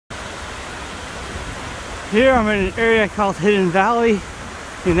Here I'm in an area called Hidden Valley,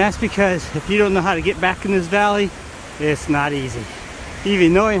 and that's because if you don't know how to get back in this valley, it's not easy.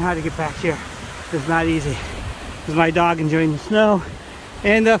 Even knowing how to get back here is not easy. This is my dog enjoying the snow.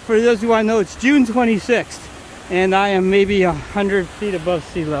 And for those who want to know, it's June 26th, and I am maybe 100 feet above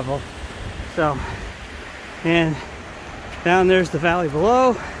sea level. So, and down there's the valley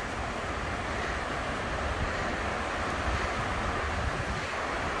below.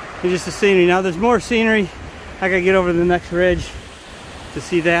 And just the scenery. Now there's more scenery. I gotta get over to the next ridge to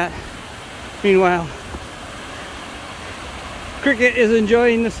see that. Meanwhile, Cricket is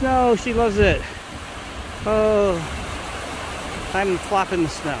enjoying the snow. She loves it. Oh, I'm flopping the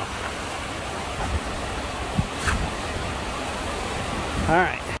snow.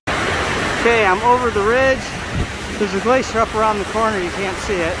 Alright. Okay, I'm over the ridge. There's a glacier up around the corner. You can't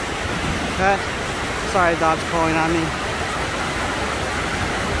see it. Okay. Sorry, the dog's pulling on me.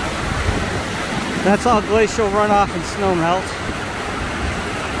 That's all glacial runoff and snow melt.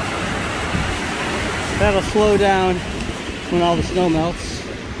 That'll slow down when all the snow melts.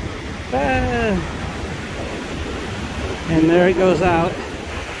 And there it goes out.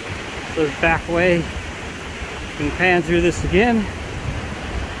 Goes back way. You can pan through this again.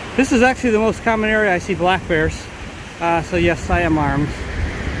 This is actually the most common area I see black bears. So yes, I am armed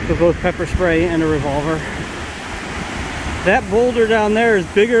with both pepper spray and a revolver. That boulder down there is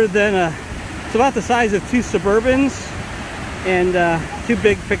bigger than it's about the size of two Suburbans and two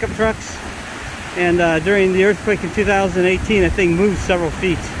big pickup trucks. And during the earthquake in 2018, that thing moved several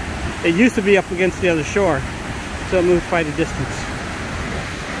feet. It used to be up against the other shore, so it moved quite a distance.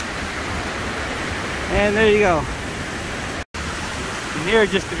 And there you go. And here are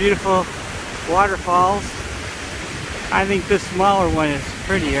just the beautiful waterfalls. I think this smaller one is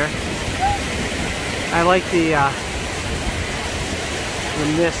prettier. I like the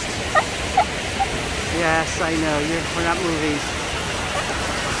mist. Yes, I know, we're not movies.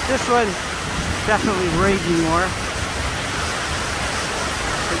 This one definitely raging more.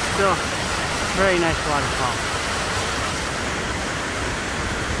 It's still a very nice waterfall.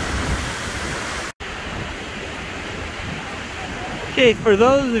 Okay, for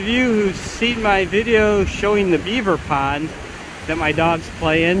those of you who've seen my video showing the beaver pond that my dogs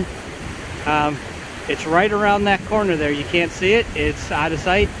play in, it's right around that corner there. You can't see it, it's out of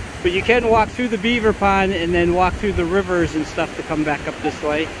sight. But you can walk through the beaver pond and then walk through the rivers and stuff to come back up this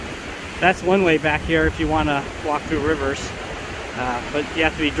way. That's one way back here if you want to walk through rivers. But you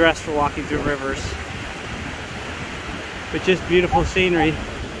have to be dressed for walking through rivers. But just beautiful scenery.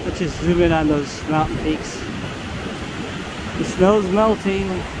 Let's just zoom in on those mountain peaks. The snow's melting.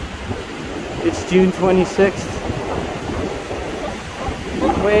 It's June 26th.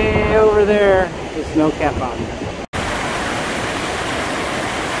 Way over there, the snow cap mountain.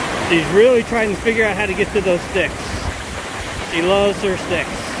 She's really trying to figure out how to get to those sticks. She loves her sticks.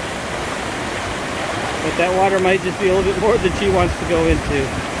 But that water might just be a little bit more than she wants to go into.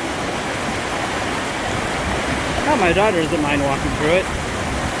 Now my daughter doesn't mind walking through it.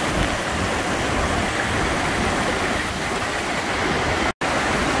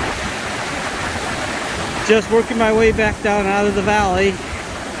 Just working my way back down out of the valley.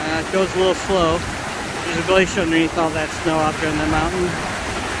 It goes a little slow. There's a glacier underneath all that snow out there in the mountain.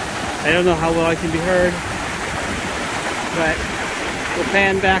 I don't know how well I can be heard, but we'll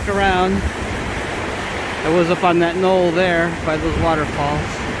pan back around. I was up on that knoll there by those waterfalls.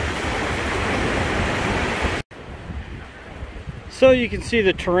 So you can see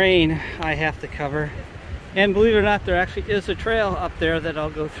the terrain I have to cover. And believe it or not, there actually is a trail up there that I'll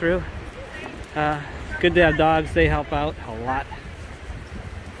go through. Good to have dogs, they help out a lot.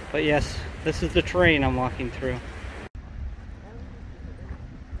 But yes, this is the terrain I'm walking through.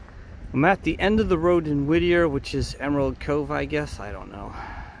 I'm at the end of the road in Whittier, which is Emerald Cove, I guess. I don't know.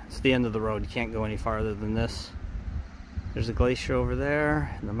 It's the end of the road. You can't go any farther than this. There's a glacier over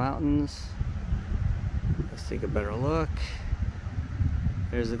there in the mountains. Let's take a better look.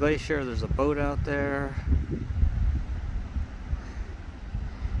 There's the glacier. There's a boat out there.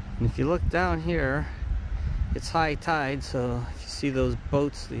 And if you look down here, it's high tide, so if you see those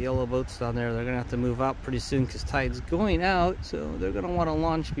boats, the yellow boats down there, they're gonna have to move out pretty soon because tide's going out, so they're gonna want to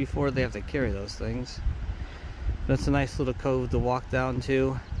launch before they have to carry those things. That's a nice little cove to walk down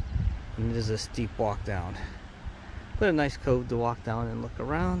to, and it is a steep walk down, but a nice cove to walk down and look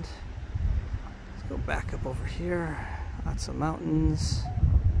around. Let's go back up over here. Lots of mountains,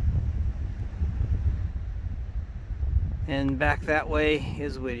 and back that way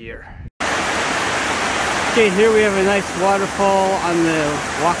is Whittier. Okay, here we have a nice waterfall on the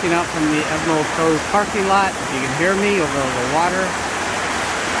walking out from the Emerald Cove parking lot. If you can hear me over the water.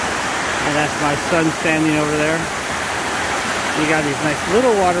 And that's my son standing over there. You got these nice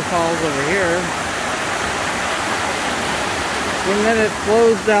little waterfalls over here. And then it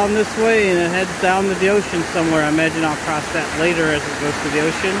flows down this way and it heads down to the ocean somewhere. I imagine I'll cross that later as it goes to the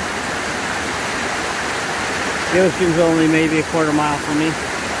ocean. The ocean's only maybe a quarter mile from me.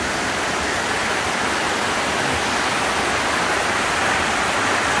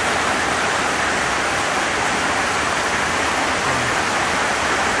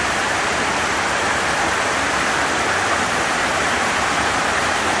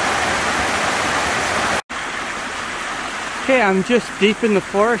 Okay, I'm just deep in the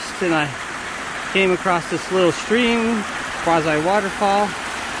forest and I came across this little stream, quasi waterfall.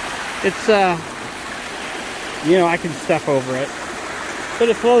 It's you know, I can step over it, but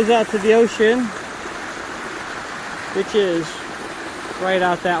it flows out to the ocean, which is right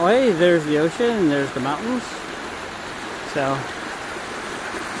out that way. There's the ocean and there's the mountains. So,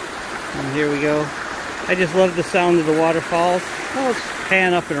 and here we go. I just love the sound of the waterfalls. Oh, let's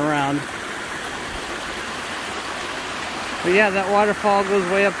pan up and around. But yeah, that waterfall goes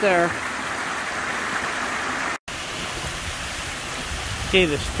way up there. Okay,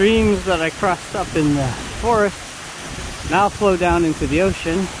 the streams that I crossed up in the forest now flow down into the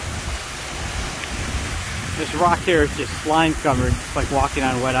ocean. This rock here is just slime covered. It's like walking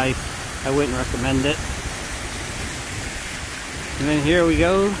on wet ice. I wouldn't recommend it. And then here we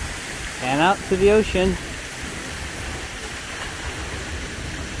go, and out to the ocean.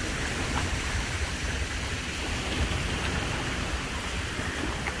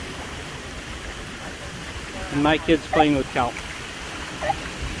 And my kid's playing with kelp.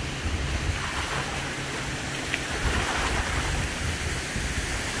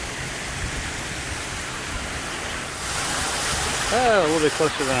 Oh, a little bit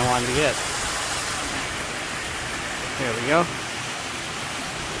closer than I wanted to get. There we go.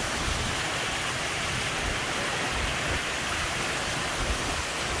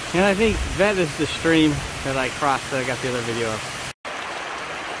 And I think that is the stream that I crossed that I got the other video of.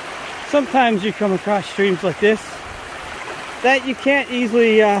 Sometimes you come across streams like this that you can't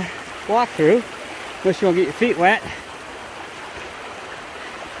easily walk through unless you want to get your feet wet.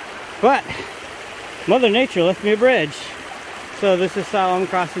 But Mother Nature left me a bridge. So this is how I'm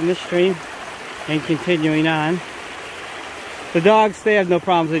crossing this stream and continuing on. The dogs, they have no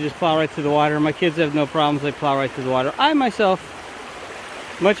problems, they just plow right through the water. My kids have no problems, they plow right through the water. I myself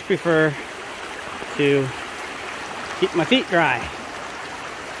much prefer to keep my feet dry.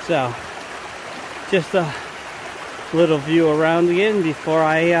 So, just a little view around again before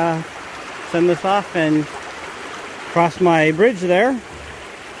I send this off and cross my bridge there.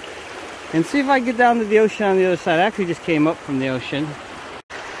 And see if I can get down to the ocean on the other side. I actually just came up from the ocean.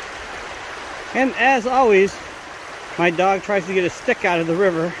 And as always, my dog tries to get a stick out of the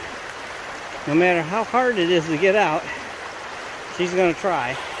river. No matter how hard it is to get out, she's going to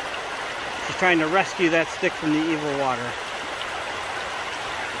try. She's trying to rescue that stick from the evil water.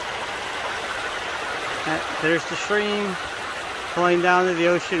 There's the stream flowing down to the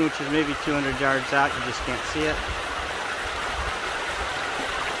ocean, which is maybe 200 yards out. You just can't see it.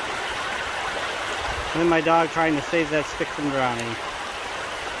 And then my dog trying to save that stick from drowning.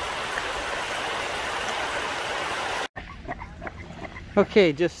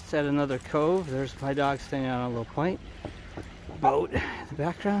 Okay, just at another cove. There's my dog standing on a little point. Boat in the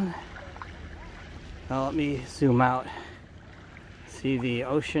background. Now let me zoom out. See the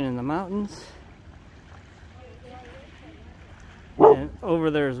ocean and the mountains. And over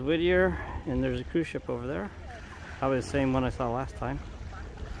there is Whittier, and there's a cruise ship over there. Probably the same one I saw last time.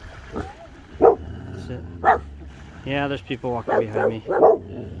 That's it. Yeah, there's people walking behind me.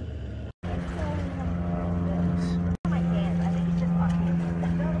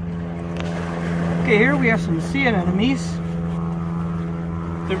 Okay, here we have some sea anemones.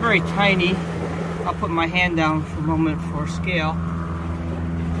 They're very tiny. I'll put my hand down for a moment for scale.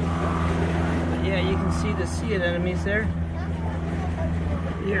 But yeah, you can see the sea anemones there.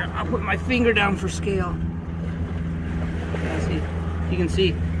 Here, I'll put my finger down for scale. See, you can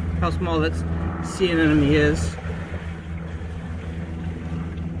see how small that sea anemone is.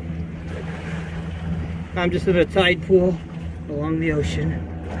 I'm just in a tide pool along the ocean.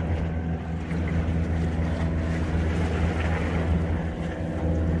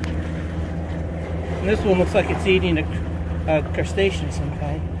 And this one looks like it's eating a crustacean of some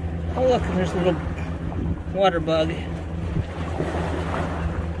kind. Oh look, and there's a little water bug.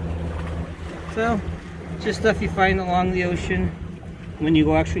 So, just stuff you find along the ocean when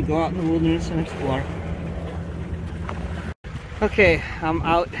you actually go out in the wilderness and explore. Okay, I'm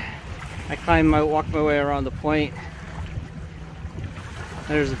out. I walk my way around the point.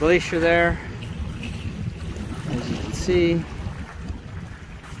 There's a glacier there, as you can see.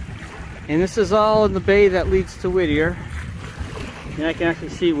 And this is all in the bay that leads to Whittier. And I can actually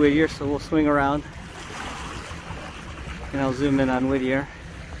see Whittier, so we'll swing around. And I'll zoom in on Whittier.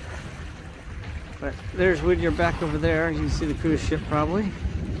 But there's Whittier back over there. You can see the cruise ship probably.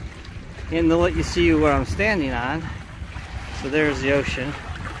 And they'll let you see what I'm standing on. So there's the ocean.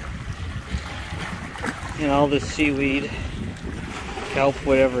 And all this seaweed, kelp,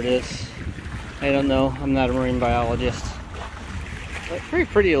 whatever it is. I don't know. I'm not a marine biologist. But very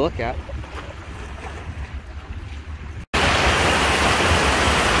pretty to look at.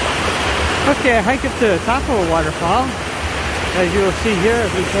 Okay, I hike up to the top of a waterfall. As you will see here,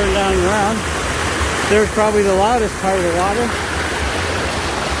 as we turn down and around, there's probably the loudest part of the water.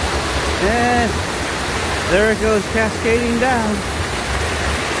 And there it goes cascading down.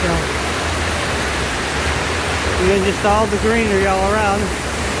 So, and then just all the greenery all around.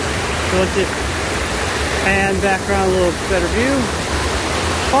 So let's just pan back around a little better view.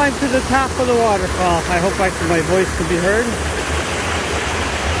 Climb to the top of the waterfall. I hope my voice can be heard.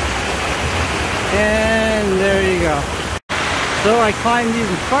 And there you go. So I climbed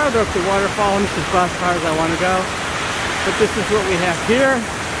even farther up the waterfall, and this is about as far as I want to go. But this is what we have here.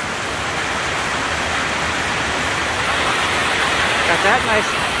 Got that nice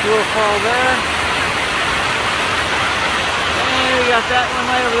little fall there. And we got that one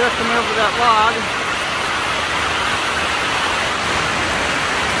right over there coming over that log.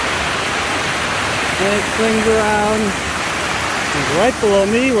 And it swings around. It's right below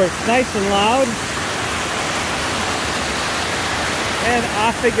me where it's nice and loud. And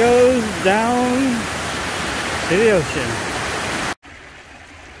off it goes down to the ocean.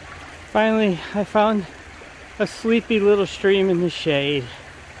 Finally, I found a sleepy little stream in the shade.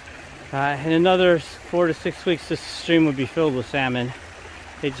 In another 4 to 6 weeks, this stream would be filled with salmon.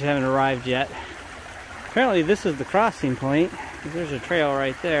 They just haven't arrived yet. Apparently, this is the crossing point. There's a trail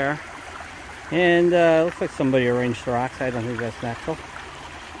right there. And looks like somebody arranged the rocks. I don't think that's natural.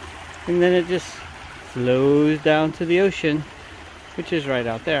 And then it just flows down to the ocean, which is right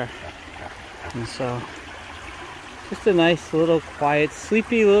out there. And so, just a nice little quiet,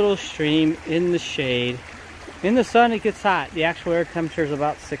 sleepy little stream in the shade. In the sun it gets hot. The actual air temperature is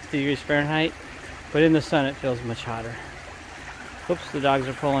about 60 degrees Fahrenheit, but in the sun it feels much hotter. Oops, the dogs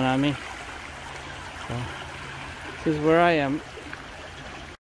are pulling on me. So, this is where I am.